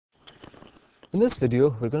In this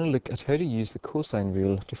video, we're going to look at how to use the cosine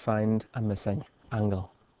rule to find a missing angle.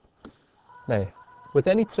 Now, with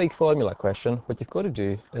any trig formula question, what you've got to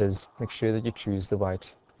do is make sure that you choose the right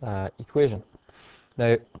equation.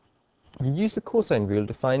 Now, you use the cosine rule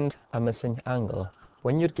to find a missing angle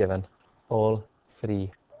when you're given all three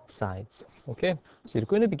sides. Okay, so you're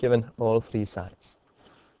going to be given all three sides.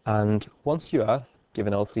 And once you are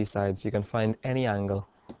given all three sides, you can find any angle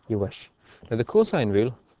you wish. Now, the cosine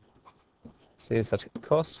rule says that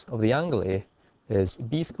cos of the angle A is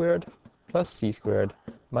b squared plus c squared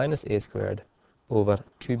minus a squared over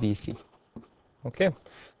 2bc. Okay,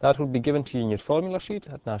 that will be given to you in your formula sheet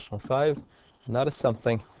at National 5, and that is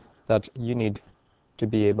something that you need to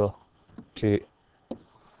be able to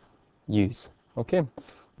use. Okay,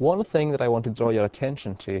 one thing that I want to draw your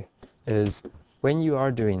attention to is when you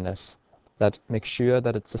are doing this, that make sure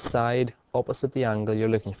that it's the side opposite the angle you're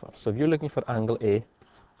looking for. So if you're looking for angle A,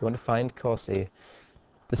 you want to find cos A,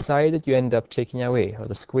 the side that you end up taking away, or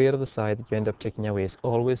the square of the side that you end up taking away, is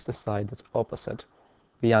always the side that's opposite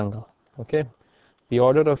the angle. Okay? The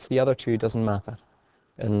order of the other two doesn't matter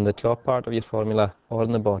in the top part of your formula or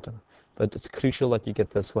in the bottom, but it's crucial that you get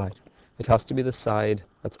this right. It has to be the side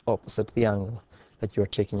that's opposite the angle that you're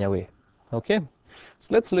taking away. Okay?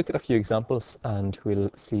 So let's look at a few examples and we'll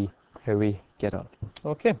see how we get on.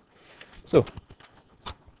 Okay? So,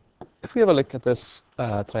 if we have a look at this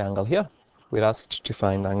triangle here, we're asked to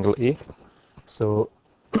find angle A. So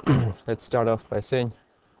let's start off by saying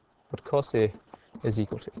what cos A is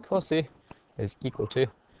equal to. Cos A is equal to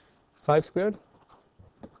 5 squared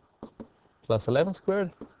plus 11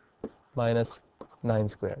 squared minus 9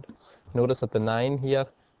 squared. Notice that the 9 here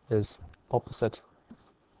is opposite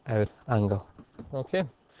our angle. Okay?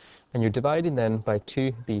 And you're dividing then by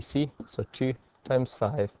 2bc, so 2 times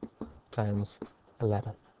 5 times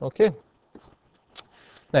 11. Okay?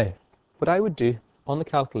 Now, what I would do on the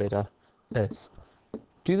calculator is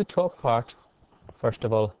do the top part, first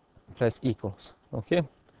of all, press equals. Okay?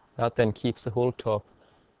 That then keeps the whole top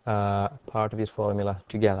part of your formula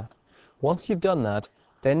together. Once you've done that,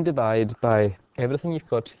 then divide by everything you've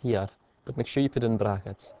got here, but make sure you put in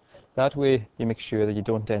brackets. That way you make sure that you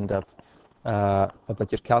don't end up, or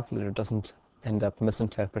that your calculator doesn't end up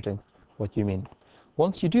misinterpreting what you mean.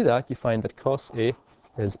 Once you do that, you find that cos A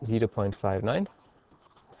is 0.59,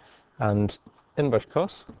 and inverse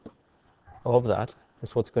cos of that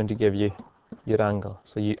is what's going to give you your angle.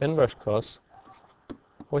 So you inverse cos,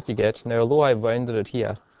 what you get, now although I've rounded it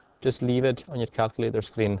here, just leave it on your calculator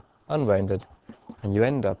screen unrounded, and you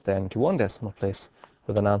end up then to one decimal place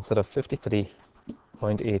with an answer of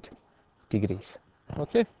 53.8 degrees.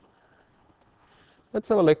 Okay? Let's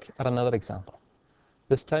have a look at another example.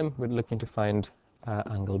 This time we're looking to find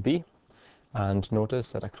angle B, and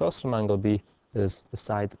notice that across from angle B is the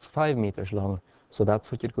side that's 5 meters long, so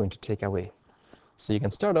that's what you're going to take away. So you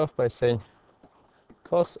can start off by saying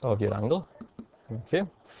cos of your angle, okay,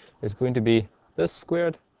 is going to be this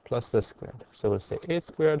squared plus this squared. So we'll say 8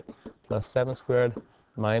 squared plus 7 squared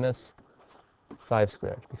minus 5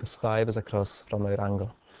 squared, because 5 is across from our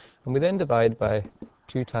angle. And we then divide by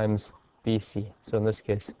 2 times BC. So in this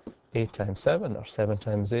case, 8 times 7 or 7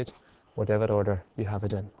 times 8, whatever order you have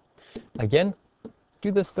it in. Again,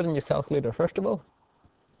 do this bit in your calculator first of all,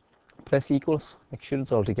 press equals, make sure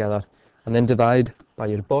it's all together, and then divide by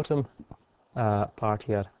your bottom part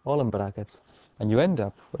here, all in brackets, and you end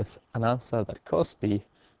up with an answer that cos B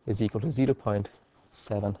is equal to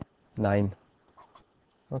 0.79.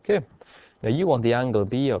 Okay, now you want the angle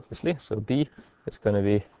B obviously, so B is going to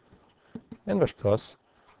be inverse cos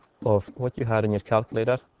of what you had in your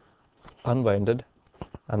calculator, unrounded,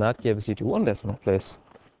 and that gives you to one decimal place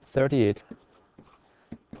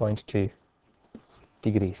 38.2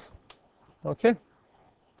 degrees. Okay?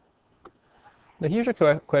 Now here's a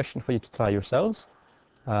question for you to try yourselves.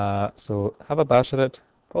 So have a bash at it,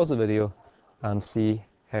 pause the video, and see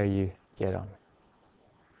how you get on.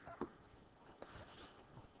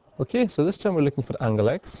 Okay, so this time we're looking for angle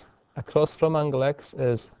X. Across from angle X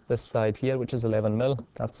is this side here, which is 11 mil.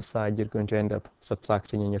 That's the side you're going to end up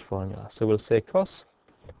subtracting in your formula. So we'll say cos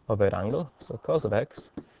of our angle, so cos of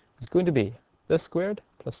X, is going to be this squared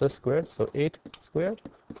plus this squared, so 8 squared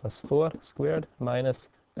plus 4 squared minus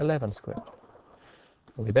 11 squared.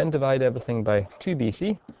 We then divide everything by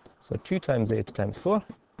 2bc, so 2 times 8 times 4.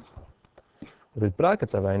 With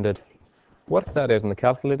brackets rounded, work that out in the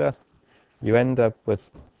calculator, you end up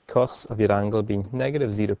with cos of your angle being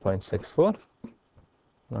negative 0.64.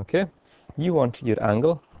 Okay, you want your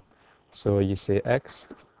angle, so you say X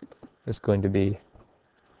is going to be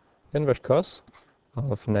inverse cos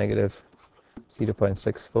of negative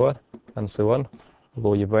 0.64 and so on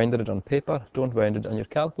although you've rounded it on paper, don't round it on your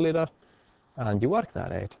calculator, and you work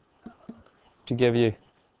that out to give you,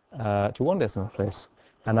 to one decimal place,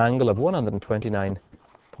 an angle of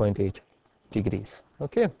 129.8 degrees.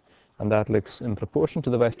 Okay, and that looks in proportion to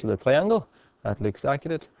the rest of the triangle. That looks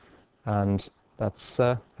accurate, and that's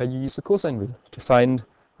how you use the cosine rule to find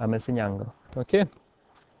a missing angle. Okay,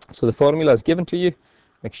 so the formula is given to you.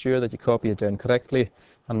 Make sure that you copy it down correctly,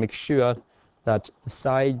 and make sure that the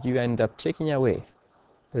side you end up taking away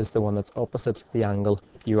is the one that's opposite the angle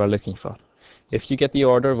you are looking for. If you get the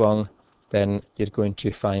order wrong, then you're going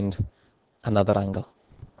to find another angle.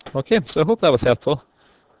 Okay, so I hope that was helpful,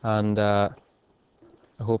 and I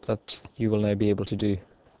hope that you will now be able to do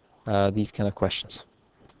these kind of questions.